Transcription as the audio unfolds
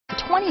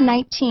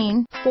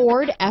2019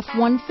 Ford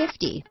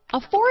F-150. A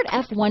Ford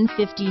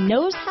F-150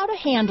 knows how to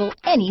handle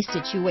any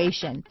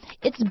situation.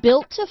 It's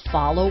built to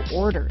follow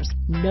orders,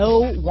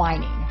 no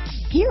whining.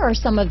 Here are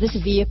some of this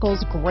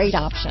vehicle's great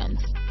options: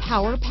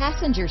 power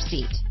passenger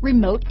seat,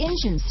 remote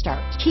engine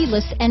start,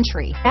 keyless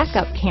entry,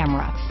 backup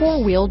camera,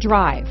 four-wheel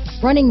drive,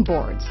 running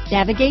boards,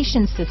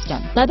 navigation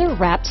system,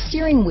 leather-wrapped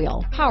steering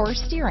wheel, power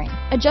steering,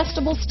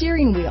 adjustable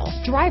steering wheel,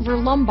 driver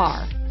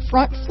lumbar,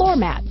 front floor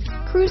mats,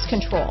 cruise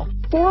control,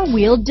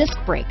 four-wheel disc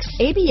brakes,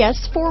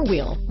 ABS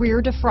four-wheel,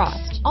 rear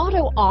defrost,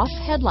 auto-off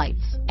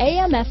headlights,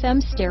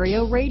 AM/FM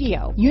stereo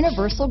radio,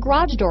 universal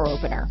garage door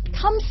opener.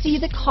 Come see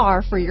the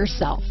car for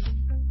yourself.